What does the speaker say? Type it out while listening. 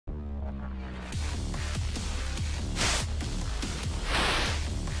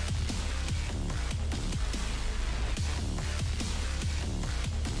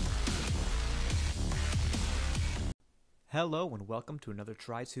Hello and welcome to another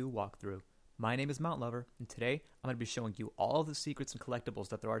Try2 walkthrough. My name is Mount Lover, and today I'm going to be showing you all of the secrets and collectibles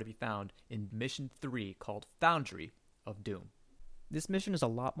that there are to be found in Mission 3 called Foundry of Doom. This mission is a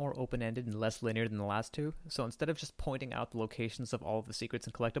lot more open-ended and less linear than the last two, so instead of just pointing out the locations of all of the secrets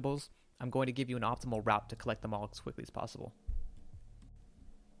and collectibles, I'm going to give you an optimal route to collect them all as quickly as possible.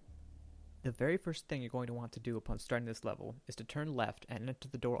 The very first thing you're going to want to do upon starting this level is to turn left and enter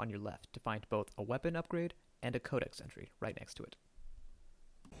the door on your left to find both a weapon upgrade and a Codex Entry right next to it.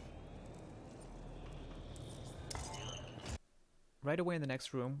 Right away in the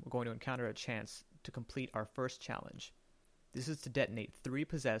next room, we're going to encounter a chance to complete our first challenge. This is to detonate 3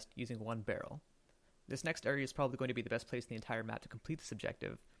 possessed using 1 barrel. This next area is probably going to be the best place in the entire map to complete this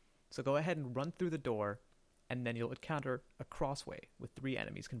objective, so go ahead and run through the door, and then you'll encounter a crossway with 3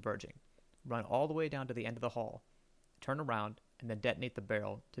 enemies converging. Run all the way down to the end of the hall, turn around, and then detonate the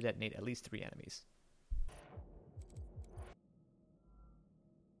barrel to detonate at least 3 enemies.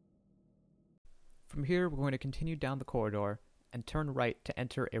 From here, we're going to continue down the corridor and turn right to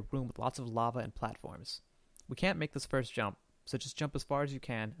enter a room with lots of lava and platforms. We can't make this first jump, so just jump as far as you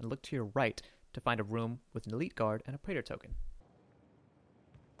can and look to your right to find a room with an elite guard and a praetor token.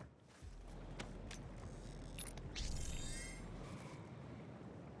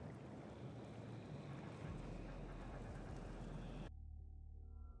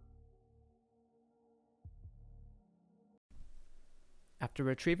 After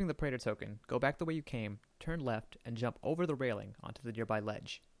retrieving the praetor token, go back the way you came, turn left, and jump over the railing onto the nearby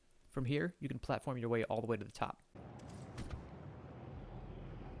ledge. From here, you can platform your way all the way to the top.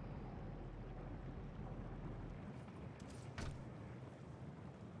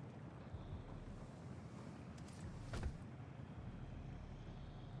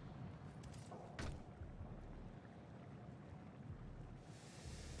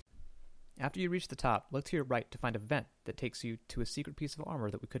 After you reach the top, look to your right to find a vent that takes you to a secret piece of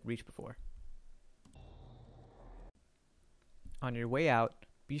armor that we couldn't reach before. On your way out,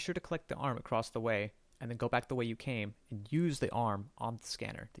 be sure to collect the arm across the way, and then go back the way you came and use the arm on the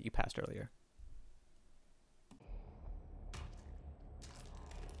scanner that you passed earlier.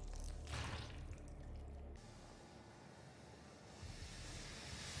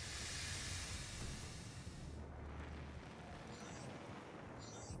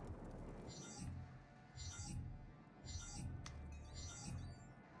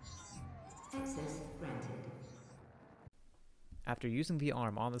 Access granted. After using the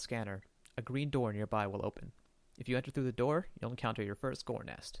arm on the scanner, a green door nearby will open. If you enter through the door, you'll encounter your first gore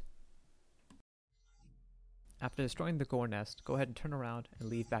nest. After destroying the gore nest, go ahead and turn around and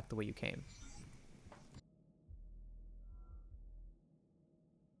leave back the way you came.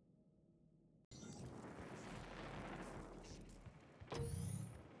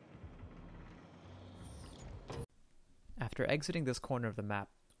 After exiting this corner of the map,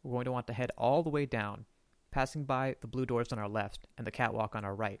 we're going to want to head all the way down, passing by the blue doors on our left and the catwalk on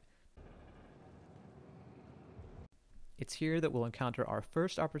our right. It's here that we'll encounter our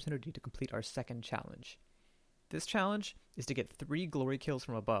first opportunity to complete our second challenge. This challenge is to get 3 glory kills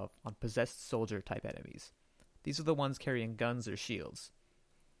from above on possessed soldier type enemies. These are the ones carrying guns or shields.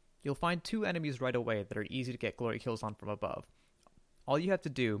 You'll find 2 enemies right away that are easy to get glory kills on from above. All you have to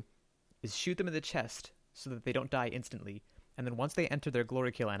do is shoot them in the chest so that they don't die instantly, and then once they enter their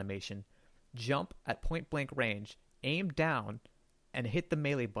glory kill animation, jump at point blank range, aim down, and hit the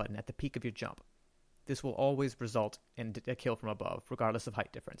melee button at the peak of your jump. This will always result in a kill from above, regardless of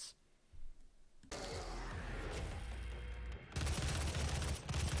height difference.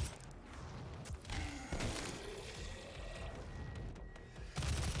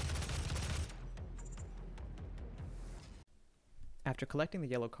 After collecting the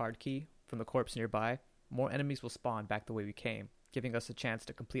yellow card key from the corpse nearby, more enemies will spawn back the way we came, giving us a chance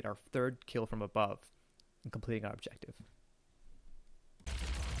to complete our 3rd kill from above and completing our objective.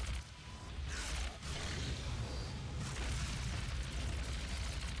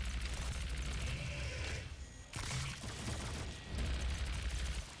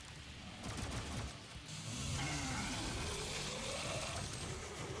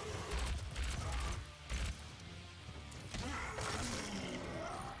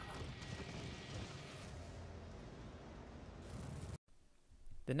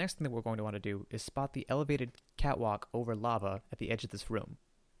 The next thing that we're going to want to do is spot the elevated catwalk over lava at the edge of this room.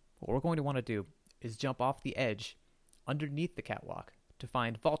 What we're going to want to do is jump off the edge underneath the catwalk to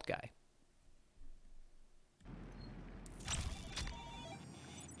find Vaultguy.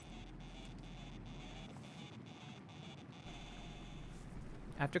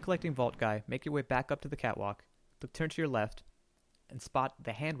 After collecting Vaultguy, make your way back up to the catwalk, turn to your left, and spot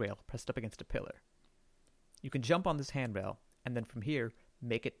the handrail pressed up against a pillar. You can jump on this handrail, and then from here,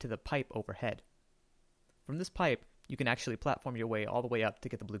 make it to the pipe overhead. From this pipe, you can actually platform your way all the way up to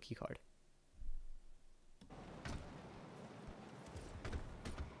get the blue keycard.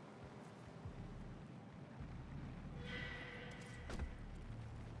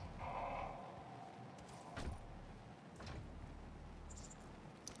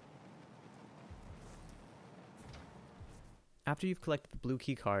 After you've collected the blue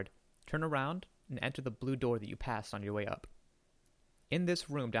keycard, turn around and enter the blue door that you passed on your way up. In this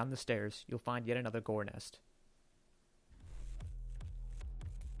room down the stairs, you'll find yet another gore nest.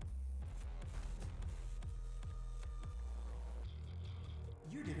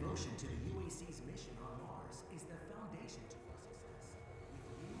 Your devotion to the UAC's mission on Mars is the foundation to our success.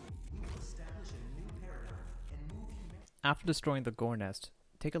 With you, we will establish a new paradigm and move humanity. After destroying the gore nest,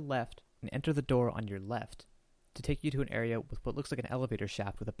 take a left and enter the door on your left to take you to an area with what looks like an elevator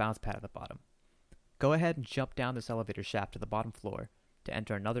shaft with a bounce pad at the bottom. Go ahead and jump down this elevator shaft to the bottom floor to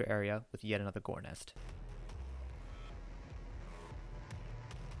enter another area with yet another gore nest.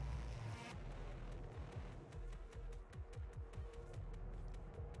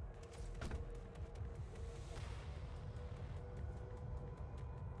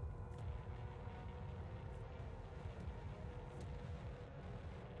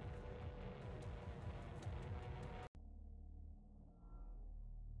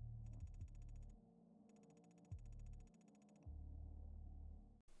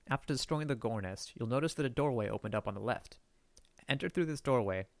 After destroying the gore nest, you'll notice that a doorway opened up on the left. Enter through this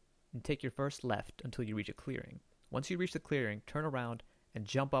doorway and take your first left until you reach a clearing. Once you reach the clearing, turn around and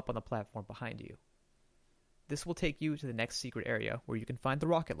jump up on the platform behind you. This will take you to the next secret area where you can find the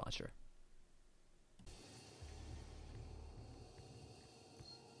rocket launcher.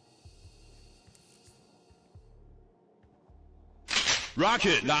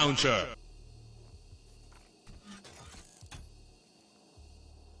 Rocket launcher!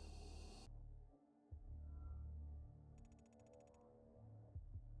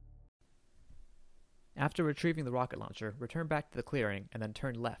 After retrieving the rocket launcher, return back to the clearing and then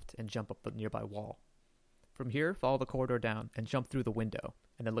turn left and jump up the nearby wall. From here, follow the corridor down and jump through the window,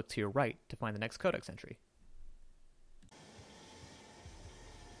 and then look to your right to find the next Codex entry.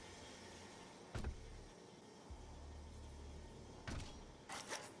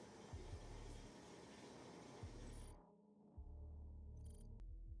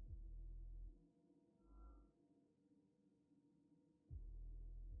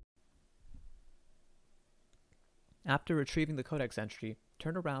 After retrieving the Codex entry,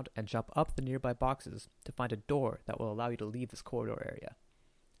 turn around and jump up the nearby boxes to find a door that will allow you to leave this corridor area.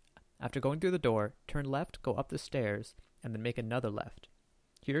 After going through the door, turn left, go up the stairs, and then make another left.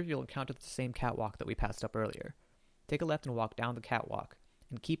 Here you'll encounter the same catwalk that we passed up earlier. Take a left and walk down the catwalk,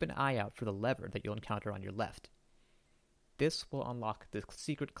 and keep an eye out for the lever that you'll encounter on your left. This will unlock the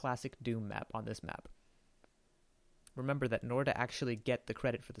secret classic Doom map on this map. Remember that in order to actually get the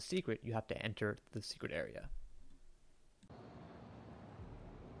credit for the secret, you have to enter the secret area.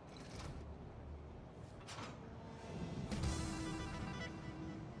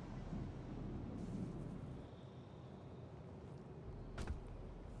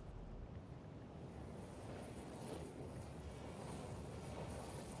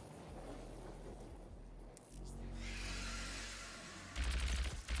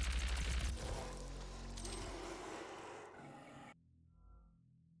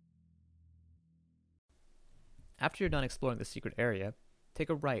 After you're done exploring the secret area, take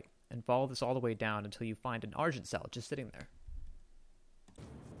a right and follow this all the way down until you find an Argent Cell just sitting there.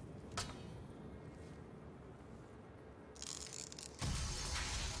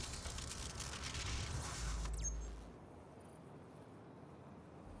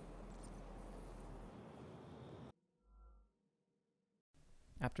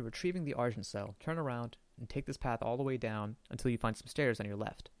 After retrieving the Argent Cell, turn around and take this path all the way down until you find some stairs on your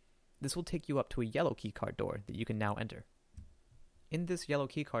left. This will take you up to a yellow keycard door that you can now enter. In this yellow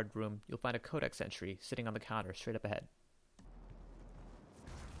keycard room, you'll find a Codex entry sitting on the counter straight up ahead.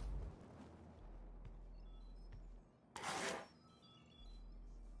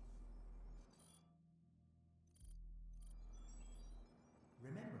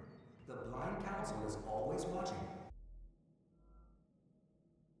 Remember, the blind council is always watching.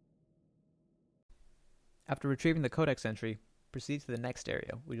 After retrieving the Codex entry, proceed to the next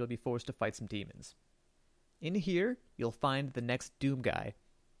area where you'll be forced to fight some demons. In here, you'll find the next Doom guy,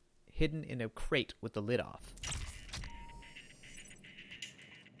 hidden in a crate with the lid off.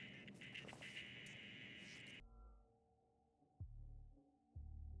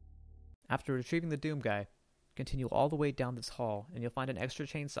 After retrieving the Doom guy, continue all the way down this hall and you'll find an extra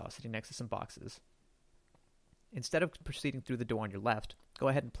chainsaw sitting next to some boxes. Instead of proceeding through the door on your left, go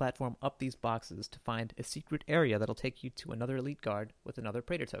ahead and platform up these boxes to find a secret area that'll take you to another elite guard with another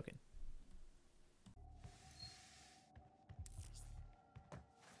Praetor token.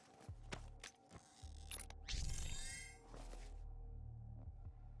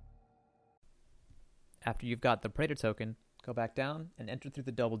 After you've got the Praetor token, go back down and enter through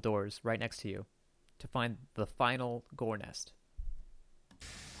the double doors right next to you to find the final gore nest.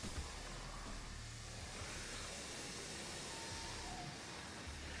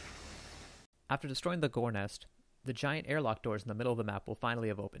 After destroying the gore nest, the giant airlock doors in the middle of the map will finally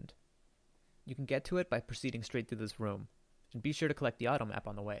have opened. You can get to it by proceeding straight through this room, and be sure to collect the auto map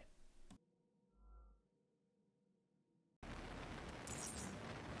on the way.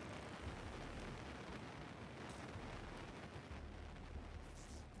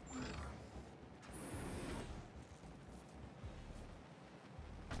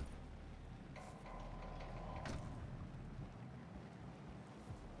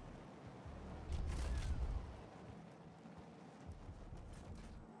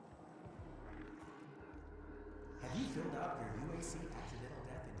 Have you filled out your UAC accidental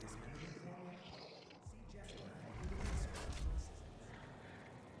death and dismemberment form yet? See Jessica and do the research.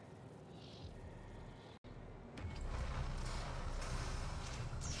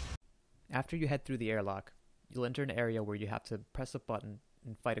 After you head through the airlock, you'll enter an area where you have to press a button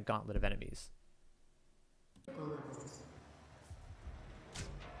and fight a gauntlet of enemies.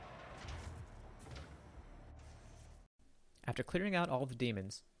 After clearing out all the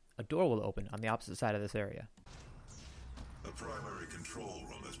demons, a door will open on the opposite side of this area. The primary control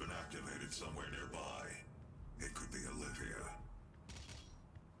room has been activated somewhere nearby. It could be Olivia.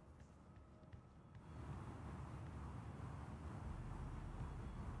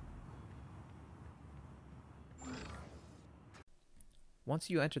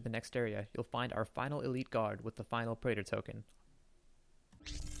 Once you enter the next area, you'll find our final elite guard with the final Praetor token.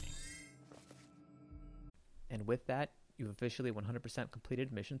 And with that, you've officially 100%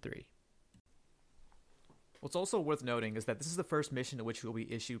 completed Mission 3. What's also worth noting is that this is the first mission in which we'll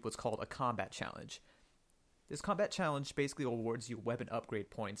be issued what's called a combat challenge. This combat challenge basically awards you weapon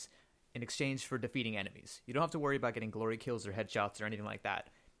upgrade points in exchange for defeating enemies. You don't have to worry about getting glory kills or headshots or anything like that.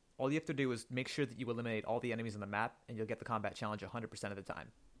 All you have to do is make sure that you eliminate all the enemies on the map, and you'll get the combat challenge 100% of the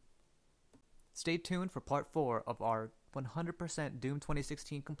time. Stay tuned for part 4 of our 100% Doom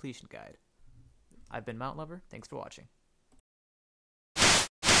 2016 completion guide. I've been Mount Lover, thanks for watching.